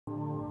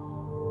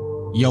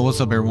Yo,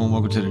 what's up everyone?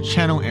 Welcome to the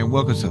channel and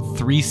welcome to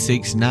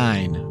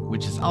 369,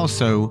 which is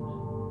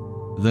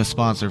also the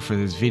sponsor for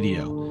this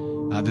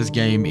video. This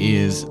game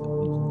is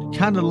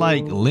kind of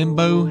like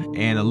Limbo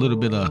and a little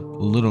bit of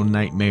Little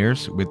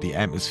Nightmares with the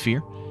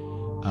atmosphere.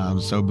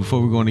 So before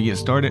we're going to get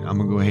started, I'm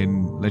going to go ahead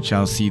and let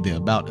y'all see the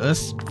About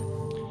Us.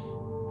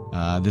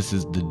 This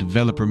is the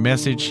developer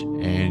message,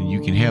 and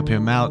you can help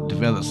him out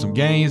develop some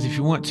games if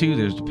you want to.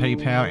 There's the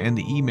PayPal and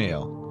the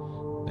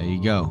email. There you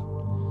go.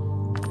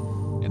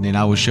 And then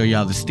I will show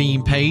y'all the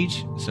Steam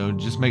page. So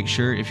just make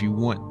sure if you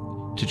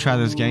want to try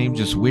this game,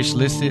 just wish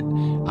list it.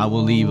 I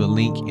will leave a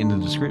link in the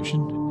description.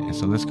 And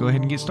so let's go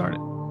ahead and get started.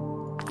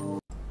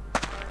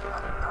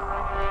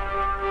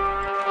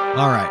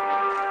 Alright.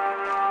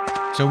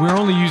 So we're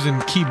only using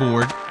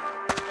keyboard,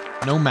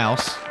 no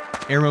mouse,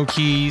 arrow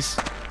keys,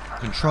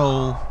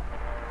 control.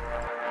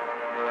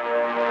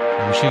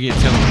 And we should get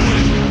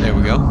teleported. There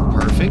we go.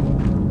 Perfect.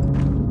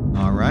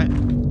 Alright.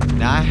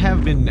 Now I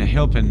have been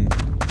helping,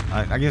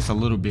 I guess, a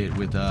little bit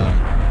with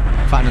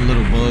finding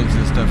little bugs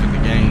and stuff in the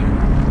game.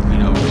 You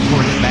know,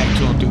 reporting it back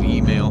to him through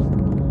email.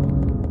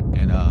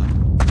 And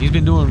he's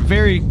been doing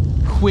very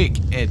quick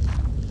at,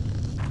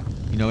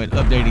 you know, at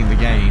updating the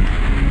game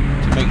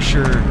to make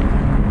sure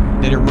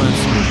that it runs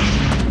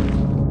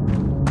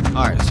smoothly.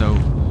 Alright, so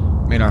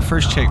made our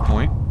first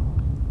checkpoint.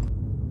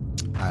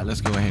 Alright,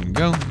 let's go ahead and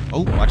go.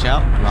 Oh, watch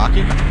out,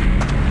 rocket.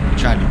 You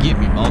tried to get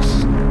me,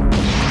 boss.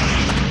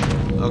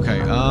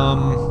 Okay,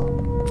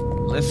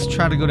 let's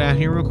try to go down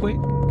here real quick.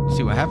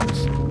 See what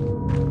happens.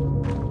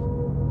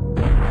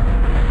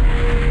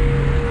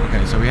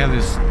 Okay, so we have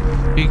this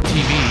big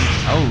TV.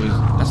 Oh,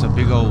 that's a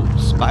big old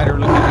spider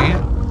looking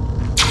ant.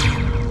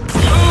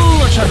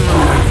 Oh, I tried to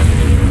run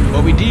away.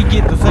 But we did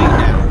get the thing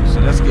down, so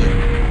that's good.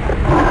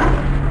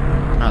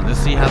 Alright, let's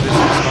see how this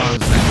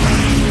responds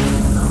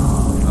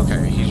now.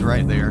 Okay, he's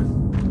right there.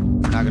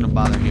 We're not gonna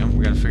bother him.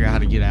 We gotta figure out how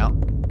to get out.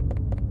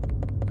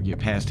 Or get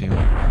past him.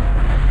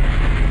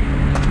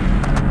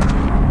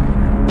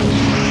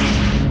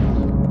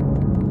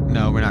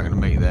 No, we're not going to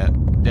make that.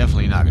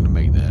 Definitely not going to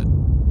make that.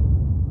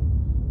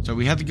 So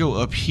we have to go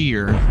up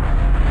here.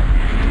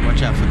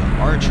 Watch out for the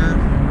archer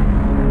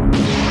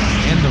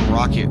and the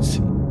rockets.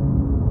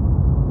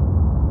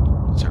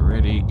 So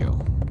ready, go.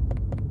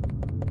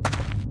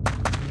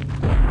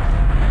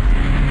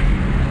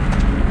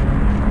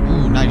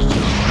 Ooh, nice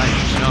jump.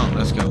 Nice jump.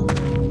 Let's go.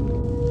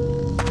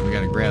 We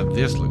got to grab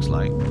this, looks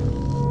like.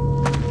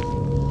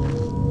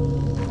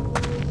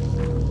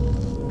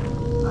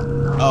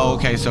 Oh,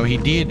 okay, so he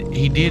did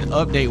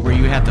update where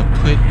you have to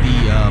put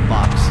the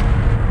box.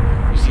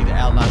 You see the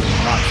outline of the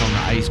box on the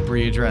ice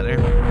bridge right there?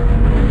 Got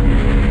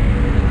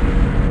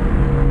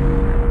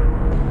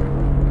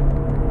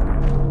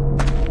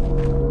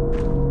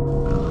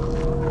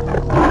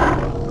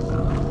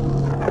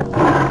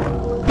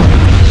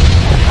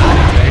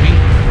it, baby.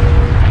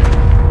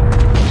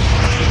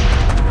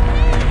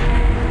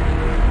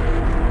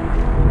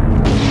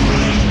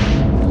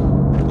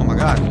 Oh my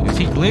god, is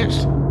he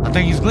glitched? I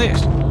think he's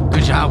glitched.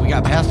 Good job, we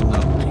got past him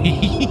though. I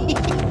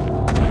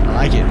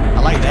like it. I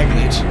like that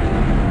glitch.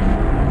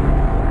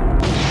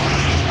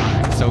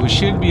 Alright, so we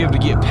should be able to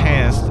get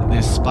past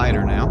this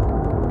spider now.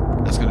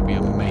 That's going to be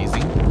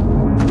amazing.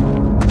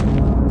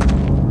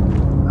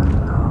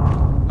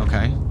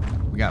 Okay,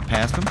 we got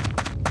past him.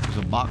 There's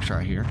a box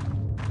right here.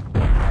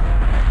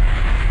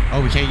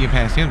 Oh, we can't get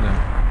past him though.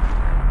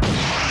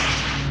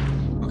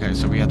 Okay,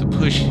 so we have to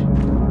push.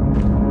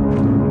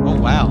 Oh,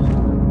 wow.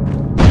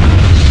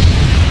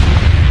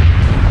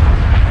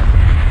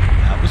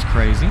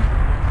 Crazy.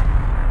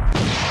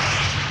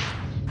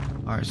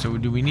 Alright, so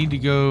do we need to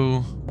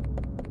go...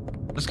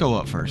 Let's go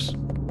up first.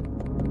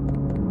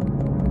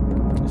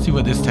 Let's see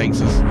what this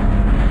takes us.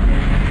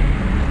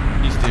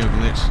 He's still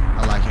glitched.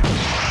 I like it.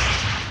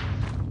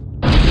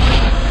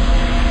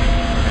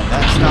 Okay,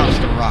 that stops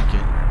the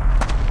rocket.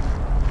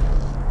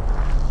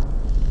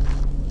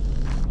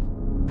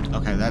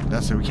 Okay,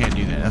 that's it. We can't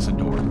do that. That's a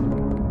door.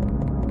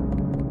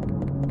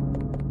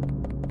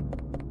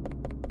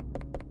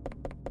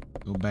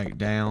 Go back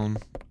down.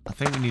 I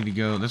think we need to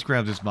go. Let's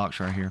grab this box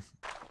right here.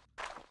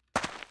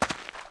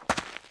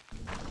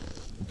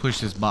 We'll push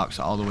this box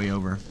all the way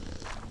over.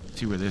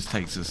 See where this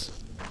takes us.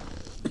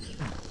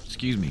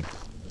 Excuse me.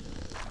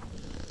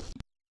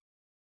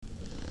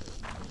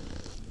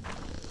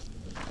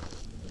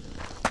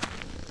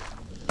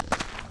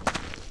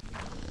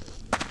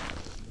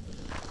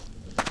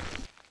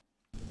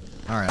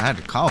 Alright, I had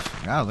to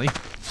cough. Golly.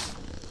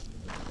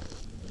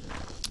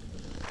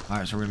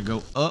 Alright, so we're going to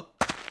go up.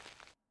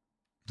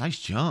 Nice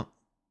jump.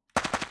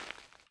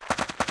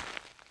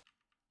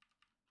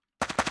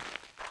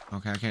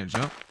 Okay, I can't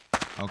jump.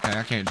 Okay,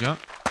 I can't jump.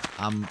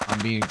 I'm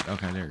being...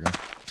 Okay, there you go.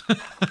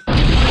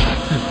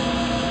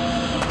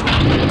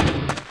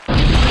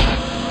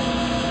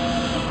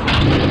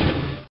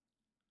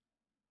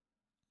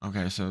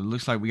 Okay, so it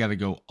looks like we got to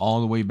go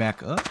all the way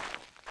back up.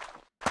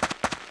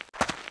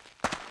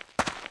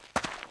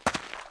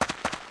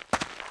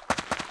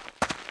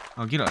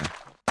 Oh, get on there.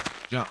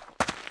 Jump.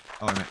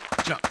 Oh, wait a minute.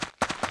 Jump.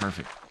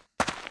 Perfect.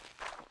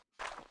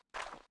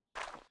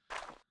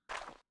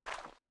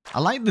 I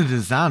like the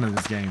design of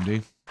this game,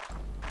 dude.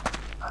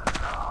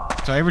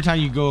 So every time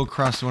you go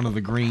across one of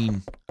the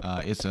green,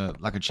 it's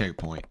like a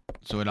checkpoint.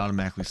 So it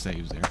automatically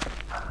saves there.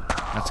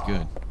 That's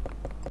good.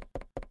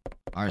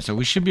 Alright, so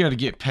we should be able to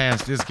get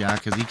past this guy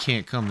because he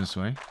can't come this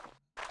way.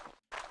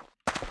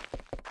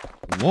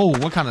 Whoa,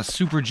 what kind of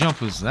super jump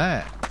was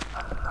that?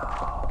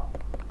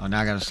 Oh,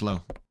 now I gotta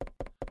slow.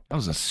 That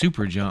was a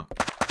super jump.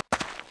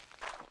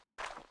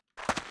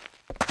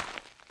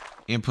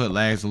 Input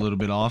lag's a little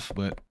bit off,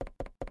 but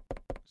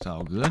it's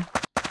all good.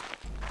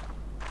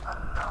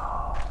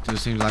 Still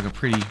seems like a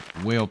pretty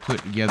well put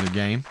together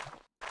game.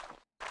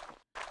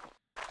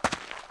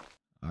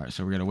 Alright,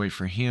 so we're gonna wait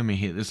for him and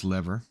hit this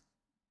lever.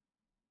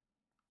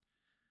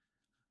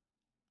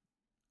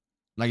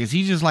 Like, is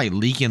he just like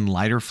leaking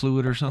lighter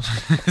fluid or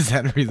something? Is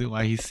that the reason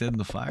why he's setting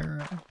the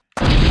fire?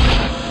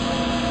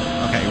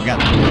 Okay, we got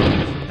the door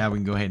open. Now we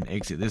can go ahead and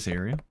exit this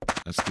area.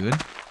 That's good.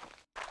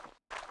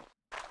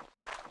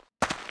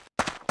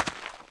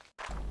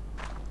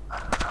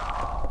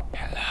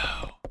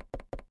 Hello.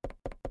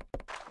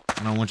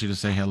 I don't want you to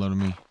say hello to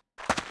me.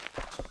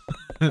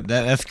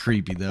 That's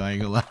creepy though, I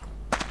ain't gonna lie.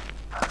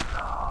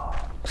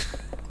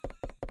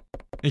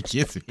 It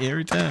gets me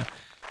every time.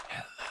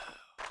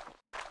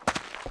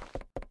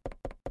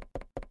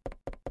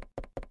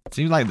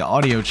 Seems like the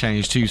audio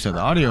changed too, so the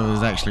audio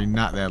is actually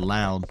not that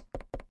loud.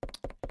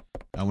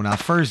 When I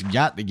first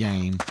got the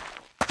game,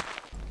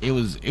 it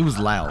was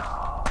loud.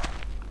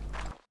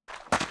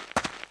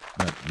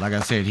 But like I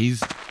said,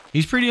 he's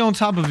pretty on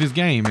top of his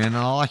game, man. And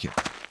I like it.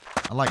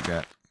 I like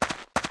that.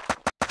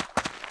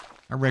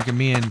 I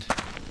recommend.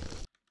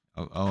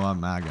 Oh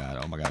my god!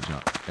 Oh my god!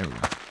 Jump! There we go.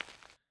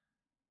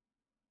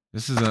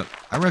 This is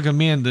I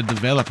recommend the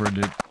developer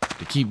to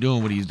keep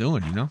doing what he's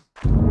doing. You know.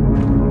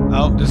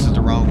 Oh, this is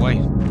the wrong way.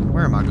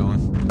 Where am I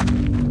going?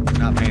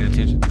 Not paying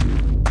attention.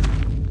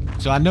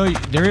 So I know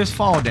there is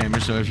fall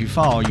damage, so if you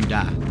fall, you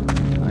die.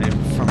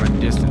 From a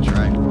distance,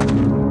 right?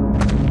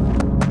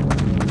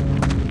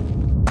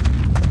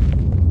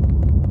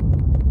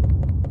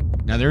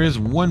 Now there is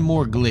one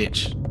more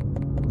glitch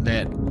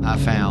that I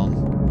found,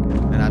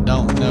 and I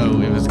don't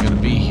know if it's going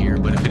to be here,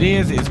 but if it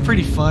is, it's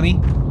pretty funny,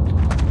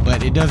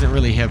 but it doesn't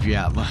really help you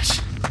out much.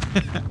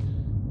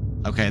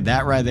 Okay,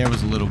 that right there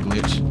was a little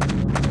glitch,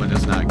 but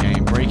it's not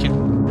game breaking.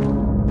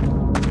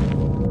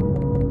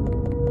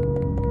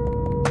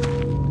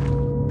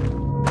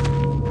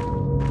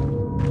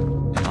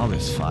 And all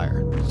this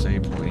fire.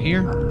 Save point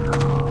here.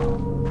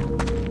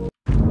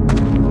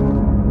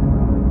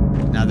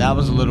 Now that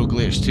was a little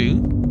glitch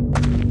too.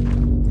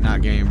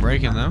 Not game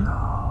breaking though.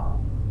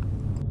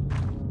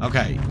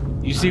 Okay,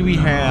 you see we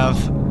have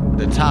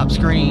the top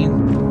screen,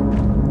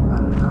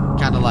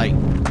 kind of like.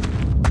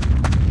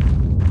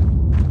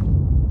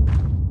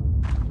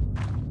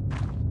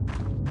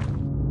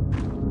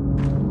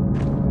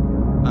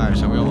 Alright,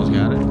 so we almost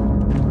got it.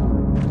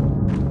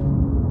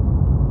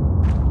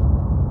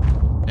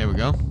 There we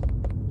go.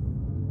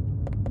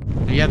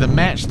 You have to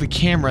match the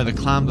camera to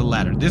climb the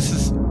ladder. This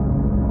is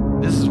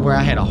where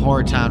I had a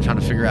hard time trying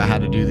to figure out how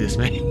to do this,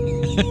 man.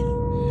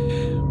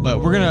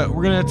 But we're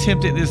gonna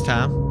attempt it this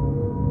time.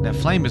 That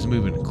flame is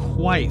moving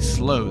quite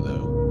slow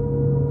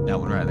though. That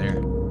one right there.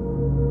 I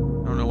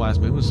don't know why it's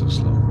moving so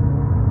slow.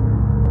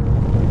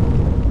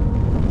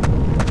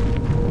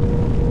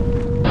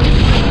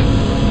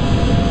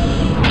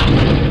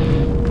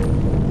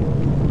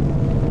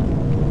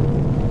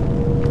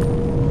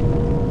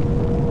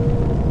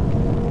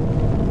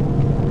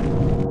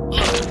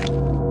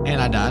 And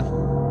I died.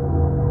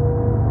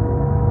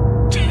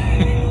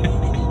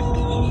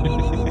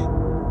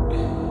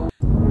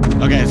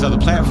 Okay, so the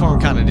platform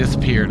kind of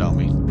disappeared on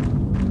me.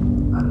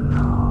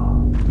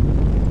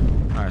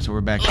 Alright, so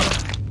we're back here.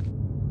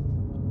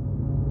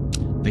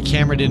 The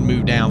camera didn't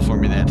move down for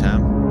me that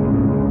time.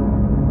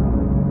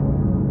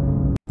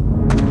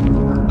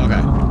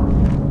 Okay.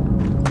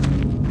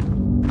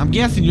 I'm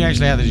guessing you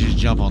actually have to just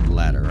jump on the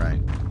ladder, right?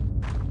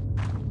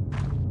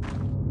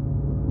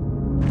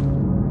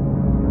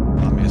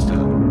 I messed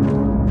up.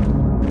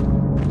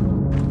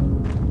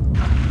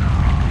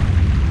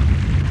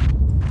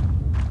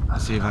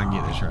 Let's see if I can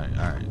get this right.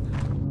 Alright.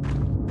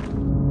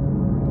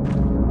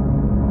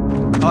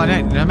 Oh, I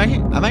did I make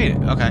it? I made it.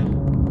 Okay.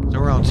 So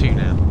we're on 2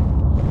 now.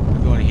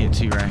 I'm going to hit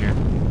 2 right here.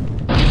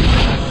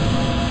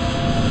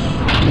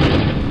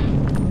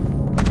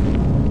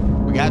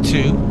 We got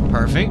 2.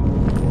 Perfect.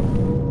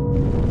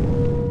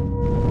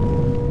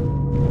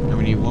 Now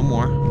we need 1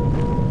 more.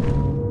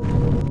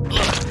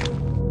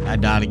 I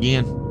died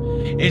again.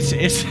 It's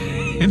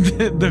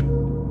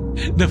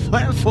the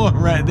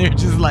platform right there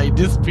just like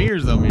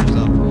disappears on me or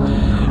something.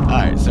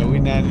 Alright, so we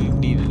now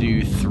need to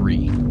do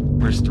 3.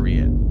 Where's 3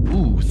 at?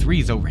 Ooh,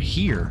 3's over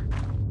here.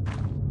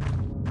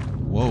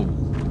 Whoa.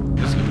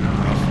 This is gonna be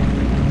rough.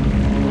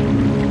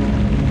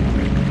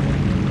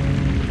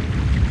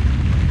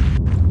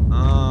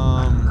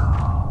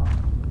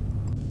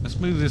 Let's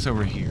move this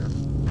over here.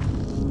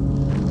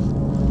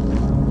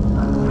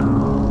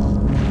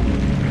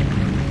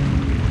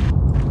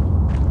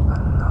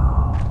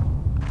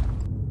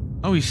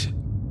 Oh,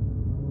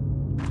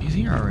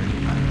 He's here already.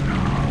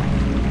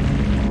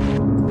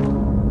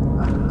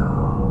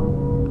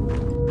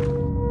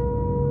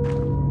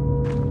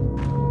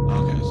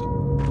 Okay, so...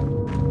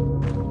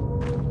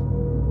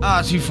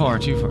 Ah, too far,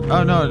 too far.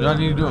 Oh no, do I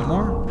need to do it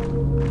more?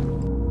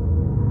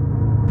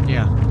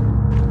 Yeah.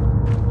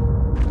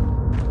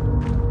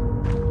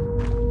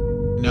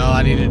 No,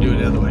 I need to do it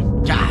the other way.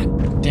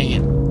 God dang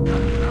it. A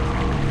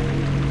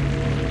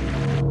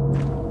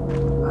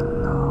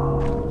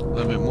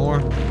little bit more.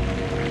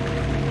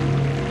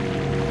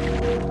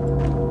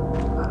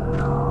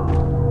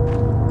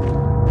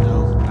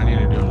 No, I need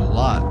to do it a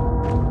lot.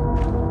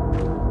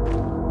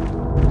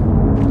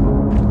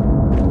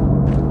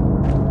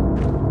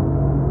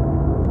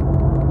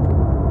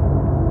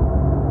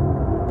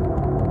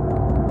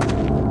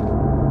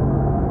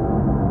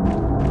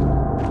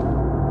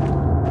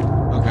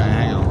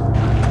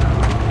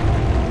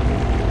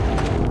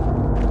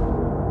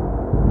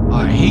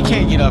 He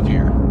can't get up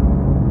here.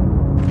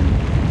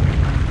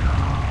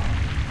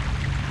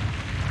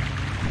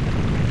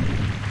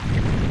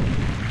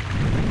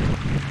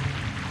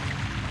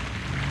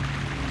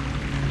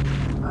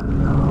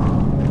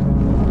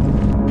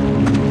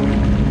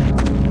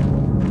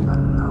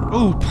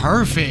 Oh,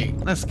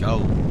 perfect. Let's go.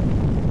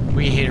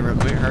 We can hit it real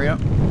quick. Hurry up.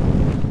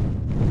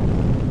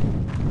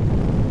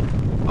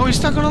 Oh, he's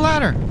stuck on the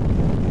ladder.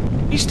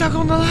 He's stuck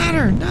on the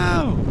ladder.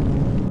 No.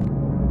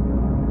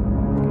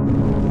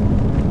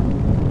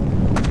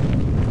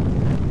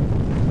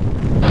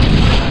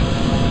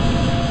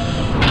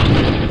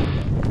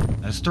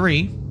 That's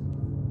 3.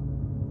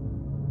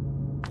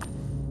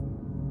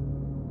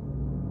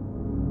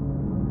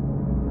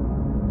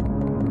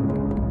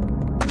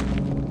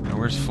 Now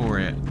where's 4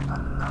 at?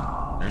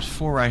 There's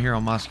 4 right here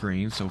on my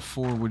screen, so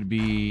 4 would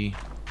be...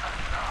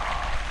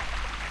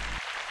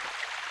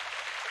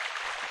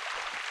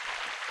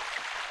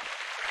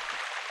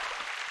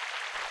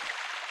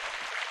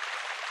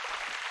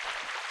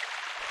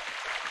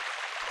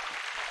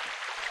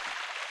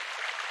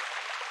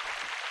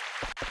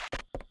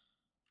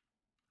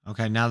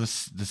 Okay, now the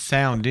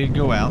sound did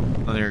go out.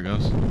 Oh, there it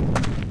goes.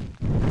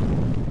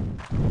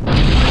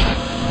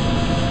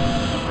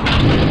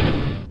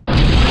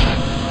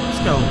 Let's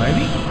go,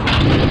 baby.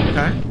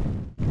 Okay.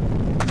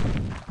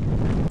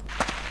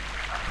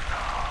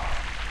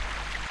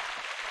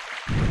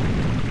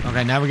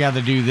 Okay, now we got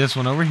to do this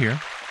one over here.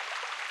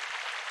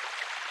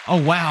 Oh,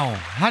 wow.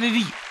 How did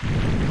he...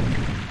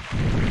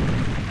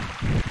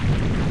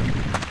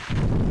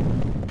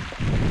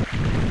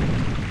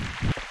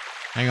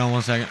 Hang on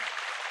one second.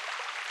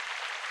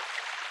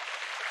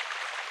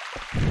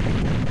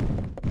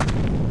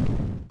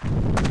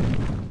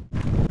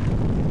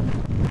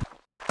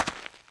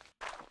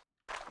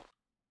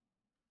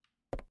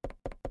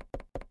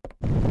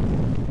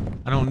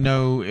 I don't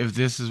know if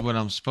this is what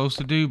I'm supposed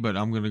to do, but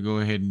I'm going to go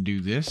ahead and do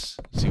this.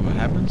 See what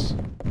happens.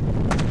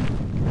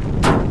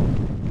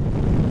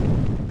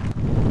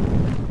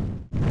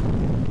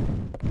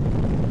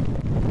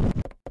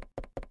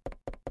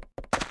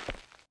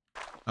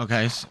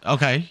 Okay,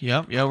 okay,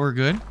 yep, yeah, we're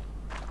good.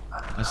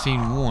 I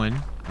seen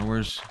 1. And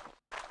where's...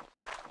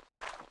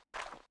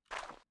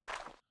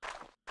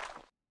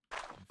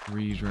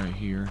 3's right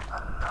here.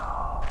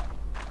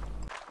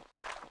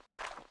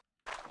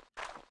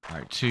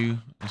 Alright, 2.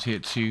 Let's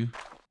hit 2.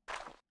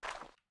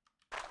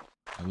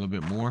 A little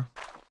bit more.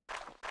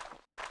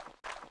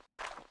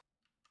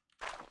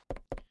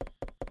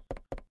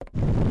 I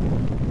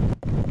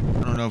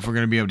don't know if we're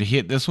going to be able to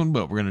hit this one,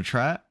 but we're going to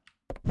try it.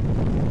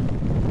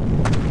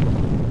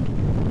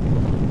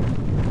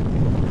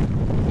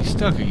 He's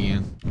stuck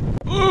again.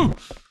 Ooh!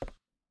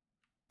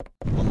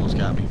 Almost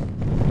got me.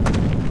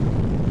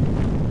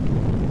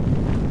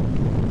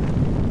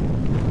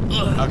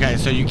 Okay,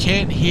 so you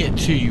can't hit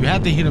 2. You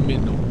have to hit them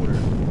in the order,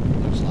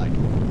 looks like.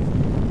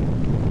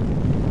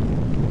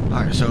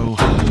 Alright, so...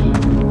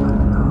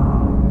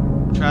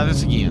 try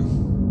this again.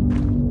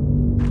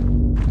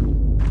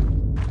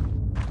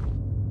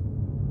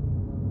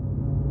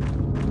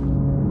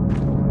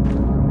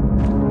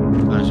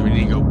 Alright, so we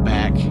need to go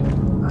back.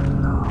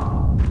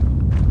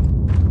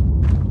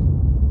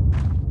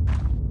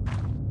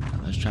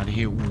 Let's try to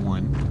hit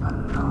 1.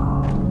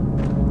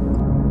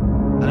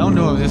 I don't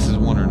know if this is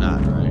 1 or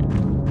not, right?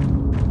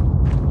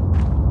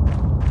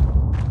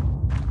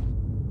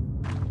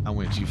 I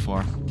went too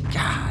far.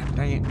 God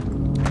dang it.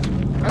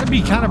 Gotta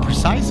be kind of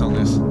precise on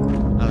this.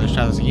 Now let's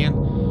try this again.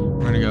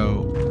 We're gonna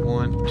go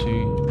 1, 2,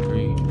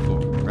 3, 4.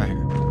 Right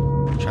here.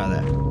 Try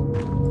that.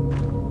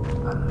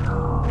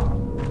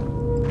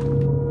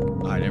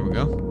 Alright, there we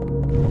go.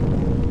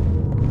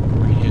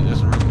 We can hit this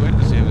one real quick.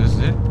 Let's see if this is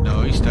it.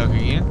 No, he's stuck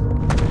again.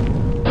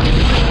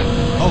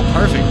 Oh,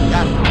 perfect.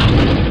 Got it.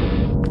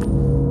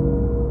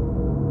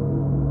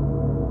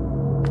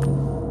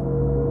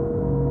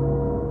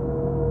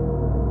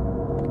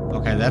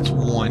 Okay, that's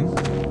 1.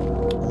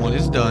 1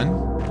 is done.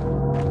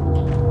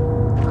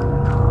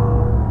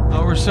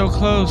 Oh, we're so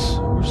close.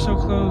 We're so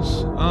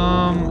close.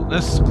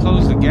 Let's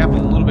close the gap a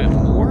little bit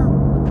more.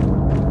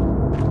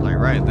 Like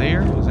right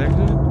there. Is that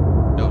good?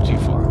 No, too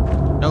far.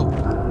 Nope.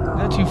 Is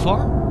that too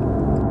far?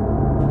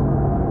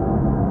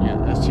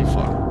 That's too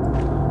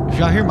far. If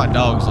y'all hear my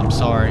dogs, I'm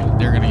sorry.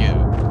 They're gonna get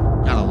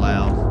kind of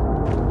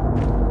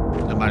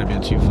loud. That might have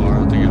been too far.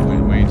 I think I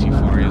went way too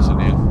far. Yes, I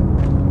did. I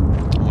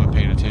wasn't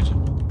paying attention.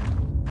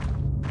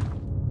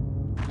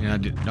 Yeah, I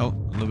did. Nope,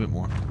 a little bit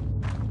more.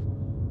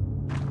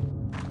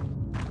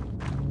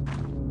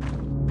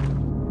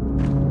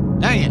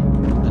 Dang it!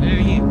 I did it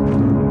again.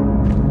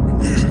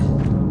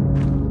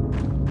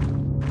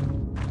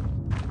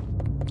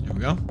 There we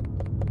go.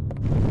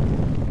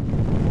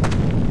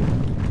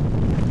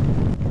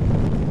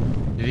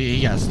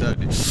 He got stuck.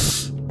 Ooh.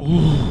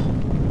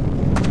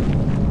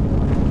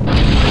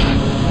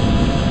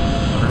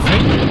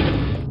 Perfect.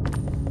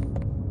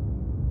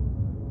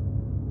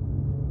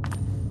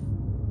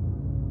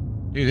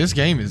 Dude, this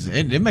game is,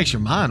 it makes your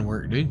mind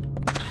work, dude.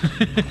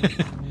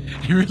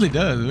 It really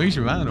does. It makes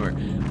your mind work.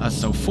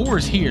 So 4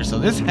 is here, so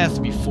this has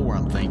to be 4,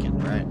 I'm thinking,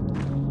 right?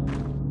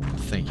 I'm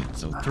thinking.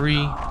 So 3.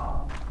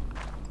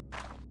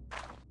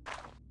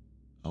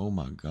 Oh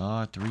my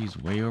god, 3 is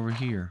way over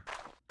here.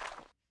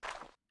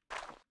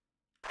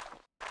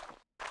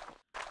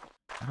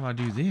 How do I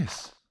do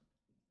this?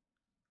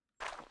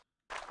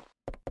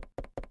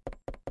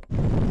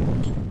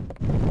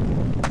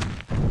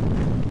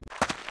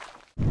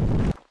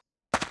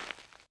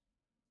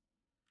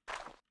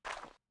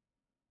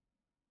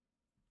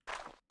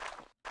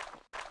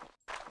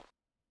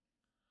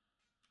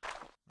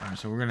 Alright,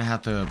 so we're gonna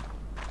have to...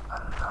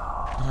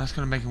 Oh, that's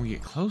gonna make him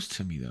get close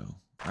to me though,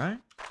 right?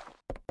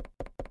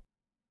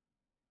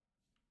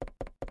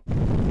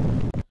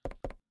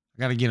 I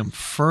gotta get him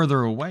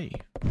further away.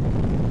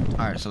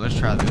 Alright, so let's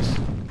try this.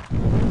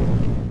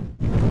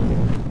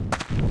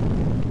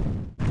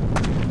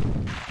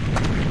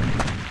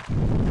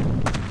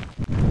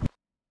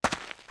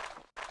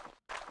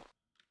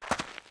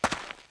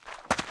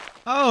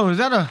 Oh, is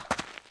that a...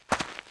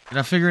 Did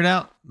I figure it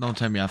out? Don't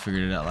tell me I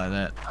figured it out like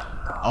that.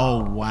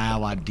 Oh,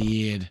 wow, I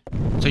did.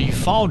 So you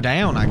fall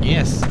down, I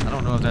guess. I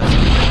don't know if that's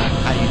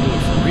how you do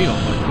it for real,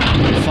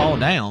 but you fall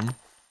down.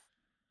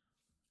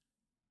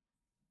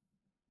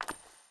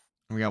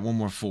 We got one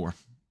more 4.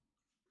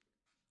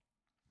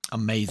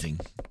 Amazing.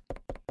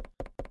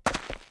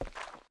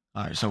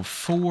 All right, so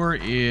 4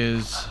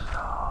 is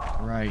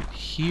right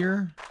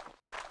here.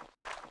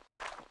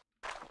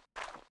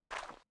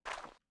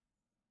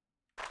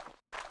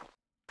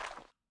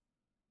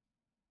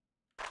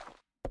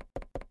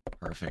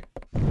 Perfect.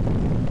 I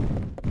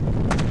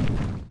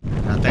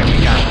think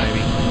we got it,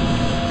 baby.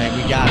 I think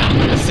we got it.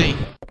 Let's see.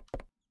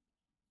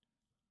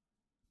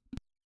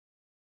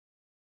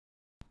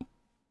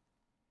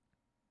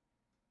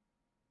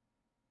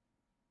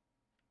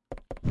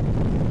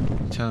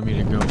 Telling me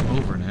to go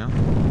over now.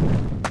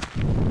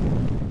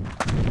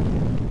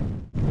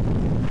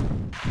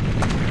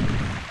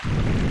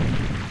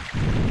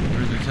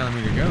 Where's it telling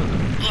me to go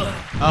though?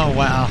 Oh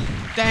wow.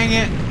 Dang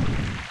it.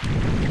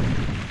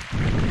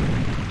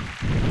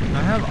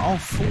 I have all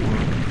 4.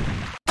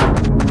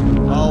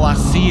 Oh, I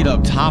see it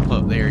up top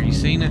up there. You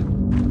seen it?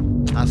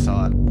 I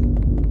saw it.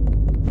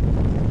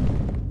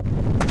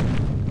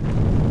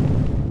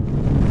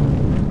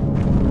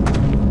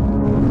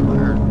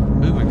 We're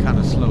moving kind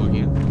of slow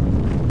again.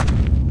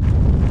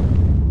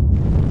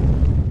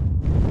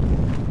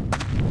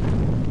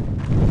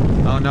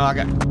 Oh no, I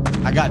got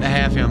to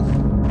have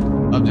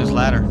him up this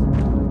ladder.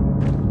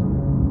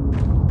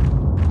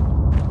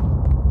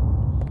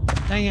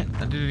 Dang it,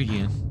 I did it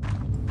again.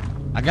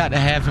 I got to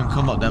have him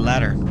come up that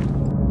ladder.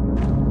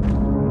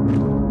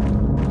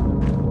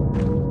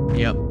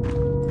 Yep.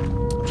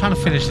 I'm trying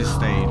to finish this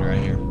stage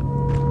right here.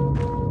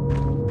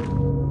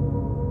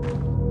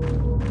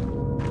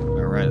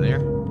 Right there.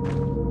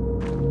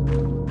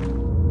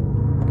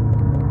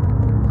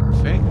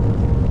 Perfect.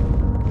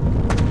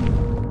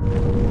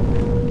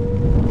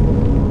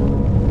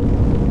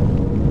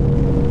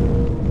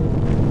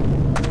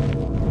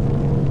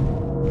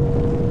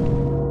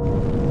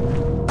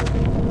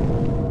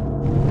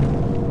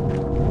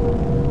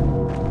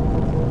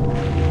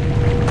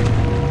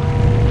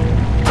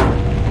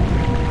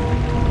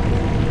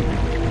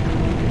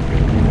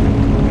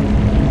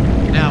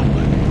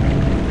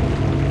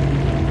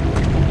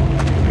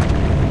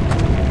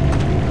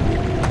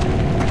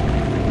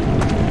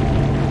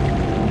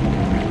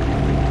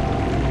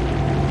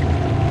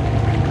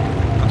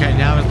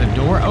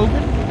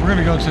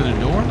 To the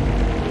door.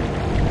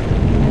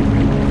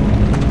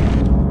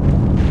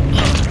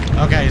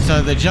 Okay,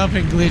 so the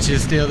jumping glitch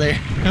is still there,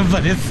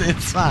 but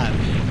it's fine.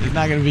 It's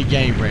not gonna be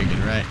game breaking,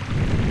 right?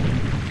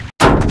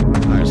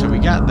 Alright, so we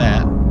got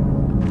that.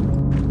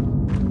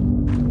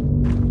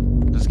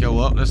 Let's go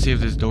up. Let's see if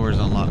this door is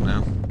unlocked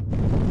now.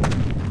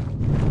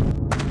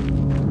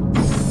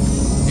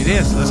 It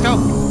is. Let's go.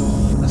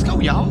 Let's go,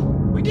 y'all.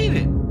 We did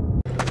it.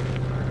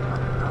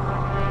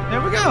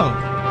 There we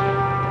go.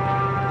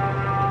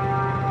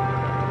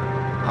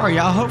 Alright,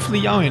 y'all. Hopefully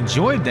y'all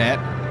enjoyed that.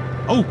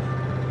 Oh!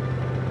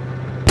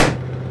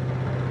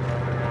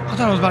 I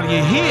thought I was about to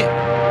get hit.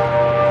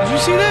 Did you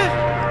see that?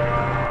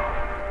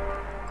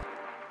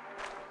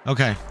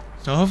 Okay.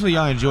 So hopefully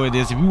y'all enjoyed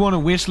this. If you want to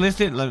wish list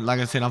it, like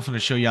I said, I'm going to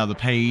show y'all the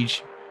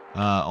page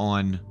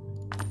on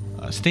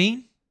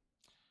Steam.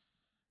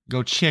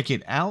 Go check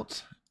it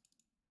out,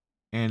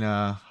 and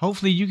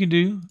hopefully you can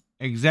do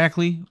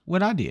exactly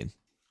what I did,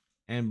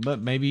 but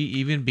maybe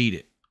even beat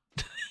it.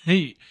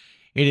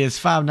 It is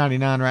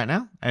 $5.99 right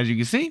now, as you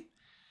can see.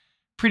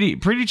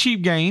 Pretty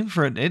cheap game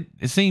for it.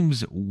 It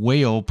seems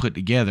well put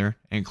together,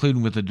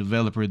 including with a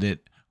developer that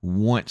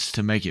wants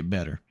to make it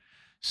better.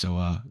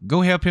 So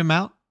go help him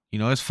out. You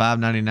know, it's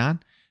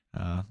 $5.99.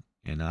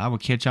 And I will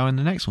catch y'all in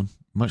the next one.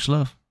 Much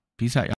love. Peace out, y'all.